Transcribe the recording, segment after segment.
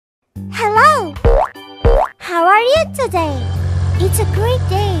it today. It's a great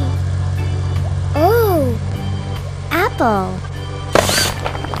day. Oh, apple.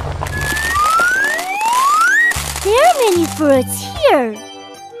 There are many fruits here.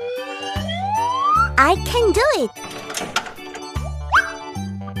 I can do it.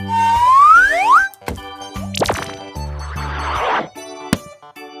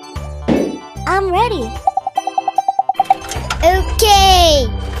 I'm ready. Okay.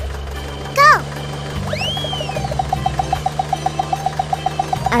 Go.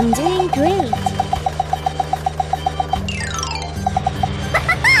 I'm doing great.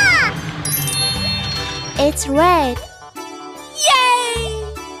 It's red. Yay!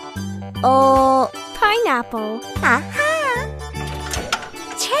 Oh, pineapple. Aha!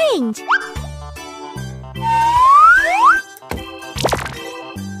 Change.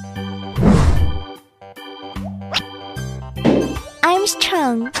 I'm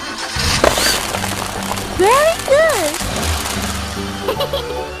strong. Very good.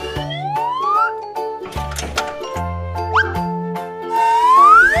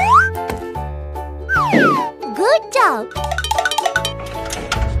 Good job.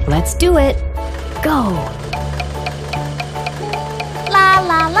 Let's do it. Go. La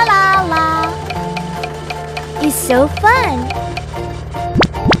la la la la. It's so fun.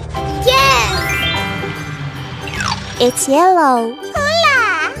 Yes! It's yellow.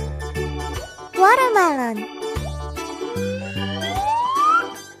 Hola! Watermelon.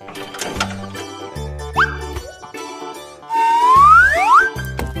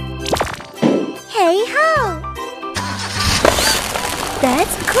 Hey ho!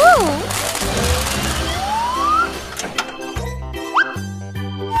 That's cool!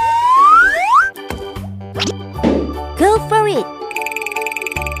 Go for it!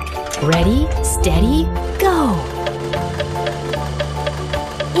 Ready, steady, go!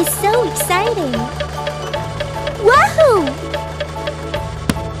 It's so exciting! Wahoo!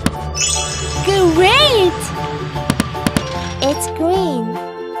 Great! It's green.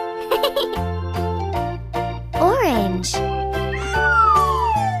 Orange.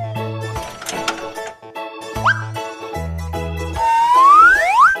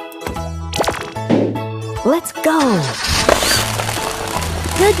 Let's go!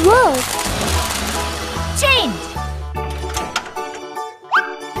 Good work! Change!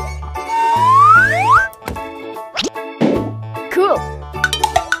 Cool!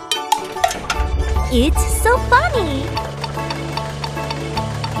 It's so funny!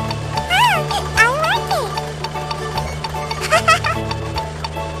 I like it!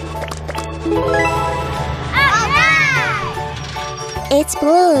 It's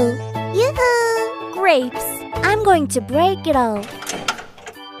blue! Yoo-hoo! Grapes! I'm going to break it all.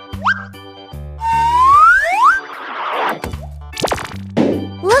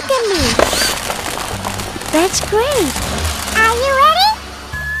 Look at me! That's great! Are you ready?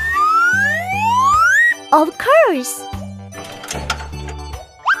 Of course!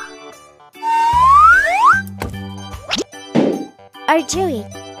 I'll do it.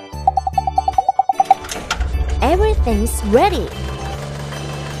 Everything's ready.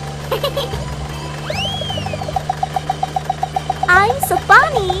 I'm so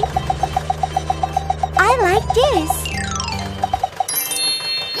funny. I like this.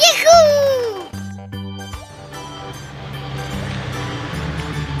 Yahoo!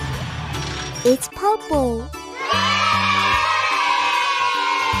 It's purple.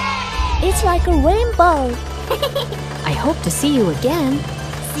 It's like a rainbow. I hope to see you again.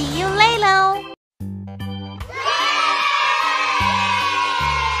 See you later.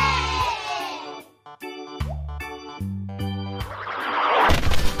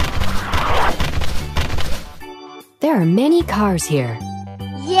 There are many cars here.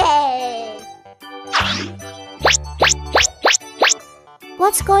 Yay!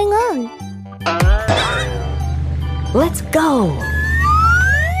 What's going on? Let's go!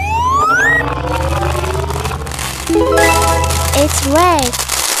 It's red.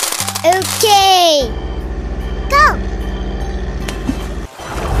 Okay. Go!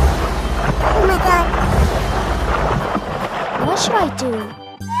 Oh my god. What should I do?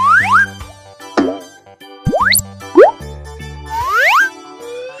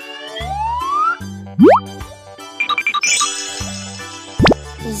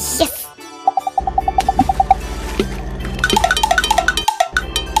 Yes!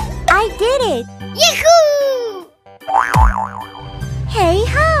 I did it! Yahoo! Hey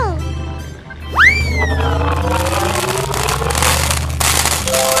ho!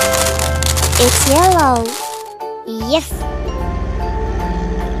 It's yellow. Yes!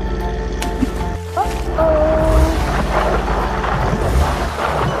 Uh-oh.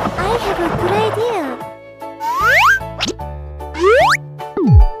 I have a good idea.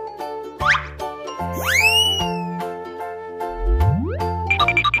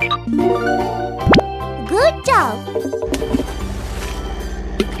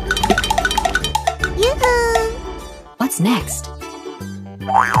 What's next?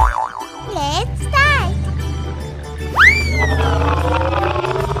 Let's start.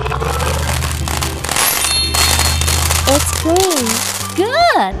 It's green.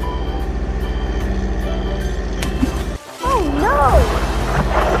 Good! Oh no!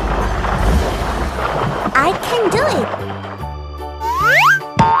 I can do it.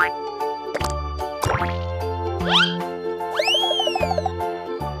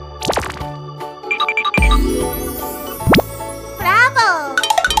 Bravo!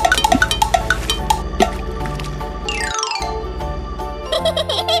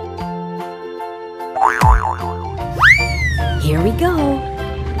 Here we go.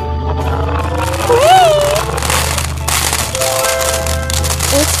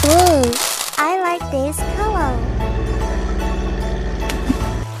 It's blue. I like this color.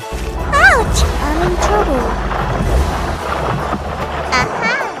 Ouch! I'm in trouble.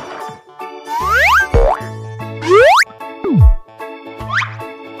 Aha!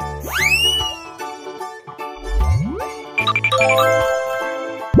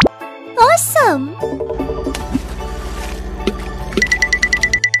 Awesome!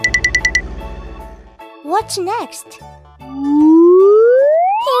 What's next? Here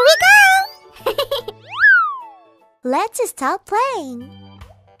we go! Let's start playing.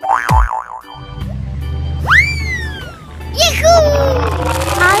 Yahoo!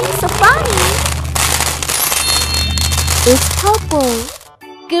 I'm so funny. It's purple.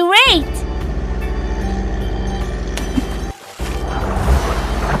 Great!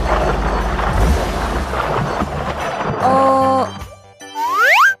 Oh.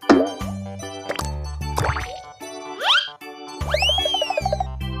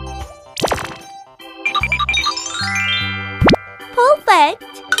 Perfect!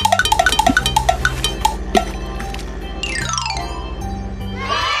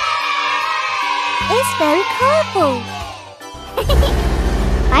 It's very colorful.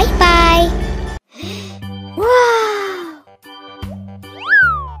 Bye-bye. Wow!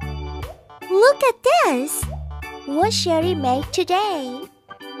 Look at this. What Sherry made today?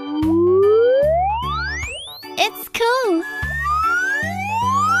 It's cool!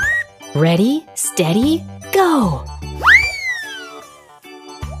 Ready, steady, go!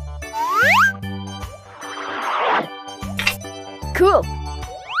 Cool!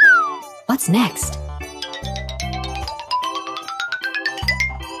 What's next?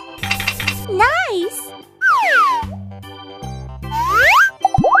 Nice!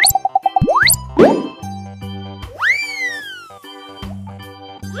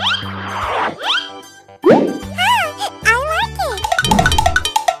 I like it!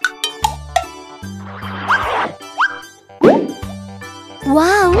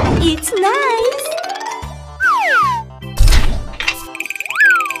 Wow, it's nice!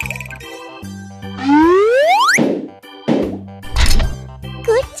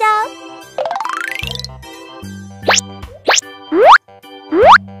 Good job!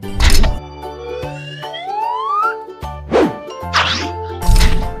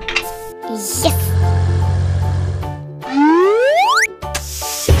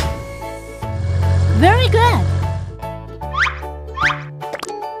 Yes! Very good!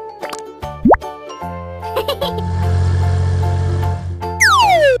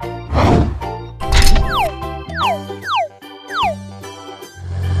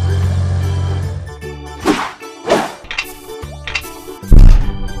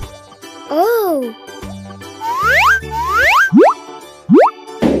 Oh!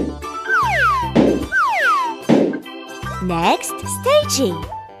 Next, staging.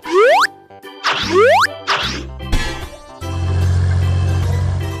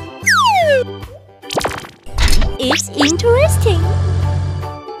 It's interesting.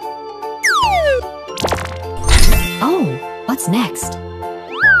 Oh, what's next?